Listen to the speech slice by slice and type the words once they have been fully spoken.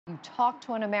Talked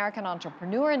to an American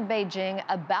entrepreneur in Beijing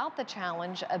about the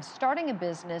challenge of starting a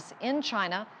business in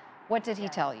China. What did he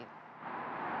tell you?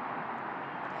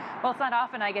 Well, it's not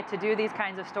often I get to do these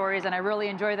kinds of stories, and I really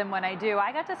enjoy them when I do.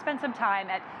 I got to spend some time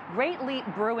at Great Leap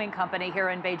Brewing Company here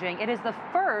in Beijing. It is the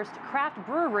first craft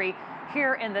brewery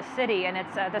here in the city, and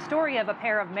it's the story of a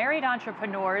pair of married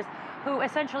entrepreneurs who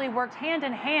essentially worked hand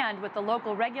in hand with the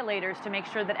local regulators to make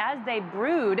sure that as they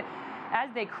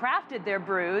crafted their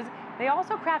brews, they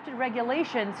also crafted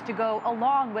regulations to go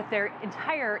along with their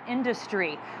entire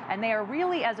industry. And they are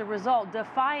really, as a result,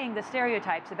 defying the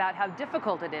stereotypes about how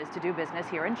difficult it is to do business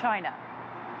here in China.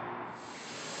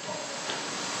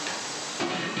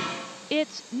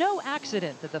 It's no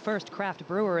accident that the first craft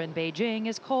brewer in Beijing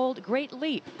is called Great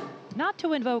Leap, not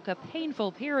to invoke a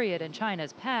painful period in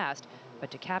China's past,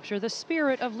 but to capture the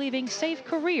spirit of leaving safe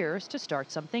careers to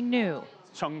start something new.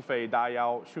 撑肥大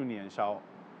腰数年少,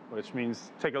 which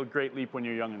means take a great leap when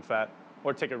you're young and fat,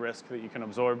 or take a risk that you can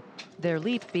absorb. Their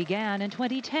leap began in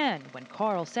 2010 when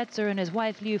Carl Setzer and his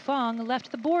wife Liu Feng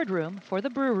left the boardroom for the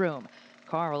brew room.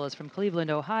 Carl is from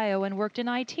Cleveland, Ohio, and worked in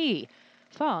IT.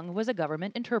 Feng was a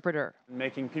government interpreter.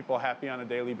 Making people happy on a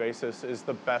daily basis is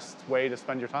the best way to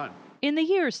spend your time. In the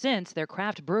years since, their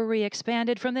craft brewery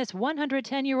expanded from this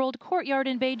 110-year-old courtyard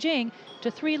in Beijing to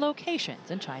 3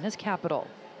 locations in China's capital.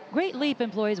 Great Leap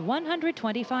employs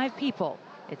 125 people.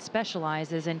 It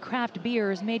specializes in craft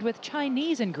beers made with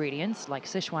Chinese ingredients like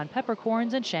Sichuan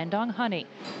peppercorns and Shandong honey.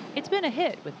 It's been a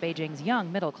hit with Beijing's young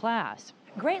middle class.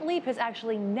 Great Leap has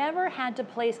actually never had to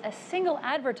place a single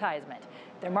advertisement.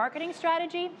 Their marketing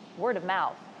strategy, word of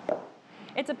mouth.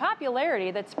 It's a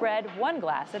popularity that spread one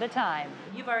glass at a time.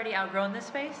 You've already outgrown this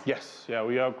space? Yes, yeah,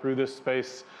 we outgrew this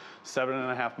space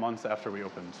 7.5 months after we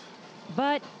opened.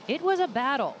 But it was a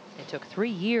battle. It took 3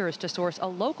 years to source a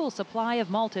local supply of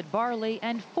malted barley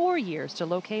and 4 years to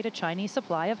locate a Chinese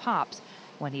supply of hops.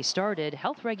 When he started,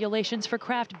 health regulations for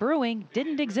craft brewing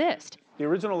didn't exist. The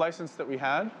original license that we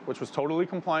had, which was totally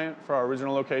compliant for our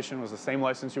original location, was the same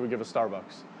license you would give a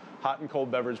Starbucks. Hot and cold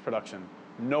beverage production.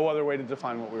 No other way to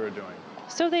define what we were doing.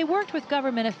 So they worked with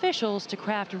government officials to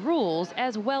craft rules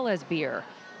as well as beer.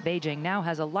 Beijing now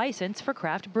has a license for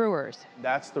craft brewers.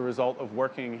 That's the result of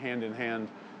working hand in hand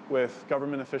with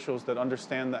government officials that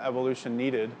understand the evolution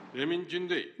needed.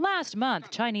 Last month,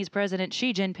 Chinese President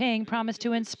Xi Jinping promised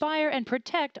to inspire and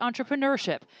protect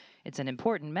entrepreneurship. It's an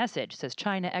important message, says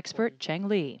China expert Cheng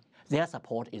Li. Their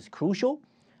support is crucial,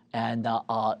 and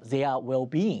their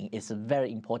well-being is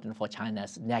very important for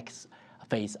China's next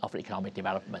phase of economic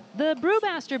development. The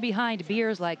brewmaster behind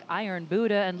beers like Iron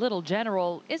Buddha and Little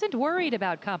General isn't worried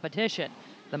about competition.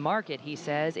 The market, he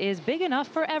says, is big enough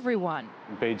for everyone.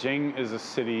 Beijing is a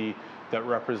city that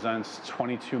represents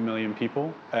 22 million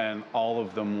people, and all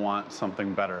of them want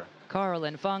something better. Carl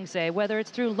and Feng say whether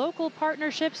it's through local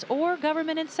partnerships or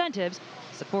government incentives,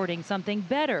 supporting something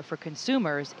better for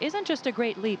consumers isn't just a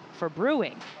great leap for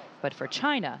brewing, but for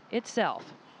China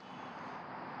itself.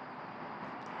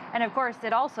 And of course,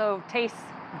 it also tastes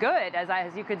good.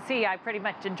 As you can see, I pretty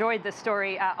much enjoyed this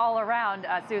story all around,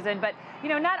 Susan. But, you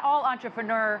know, not all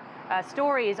entrepreneur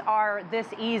stories are this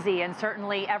easy. And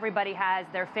certainly everybody has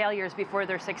their failures before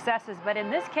their successes. But in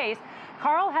this case,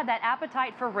 Carl had that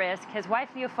appetite for risk. His wife,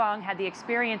 Liu Feng, had the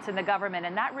experience in the government.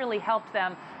 And that really helped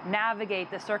them navigate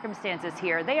the circumstances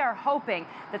here. They are hoping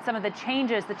that some of the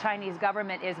changes the Chinese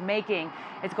government is making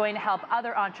is going to help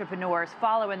other entrepreneurs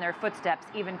follow in their footsteps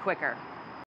even quicker.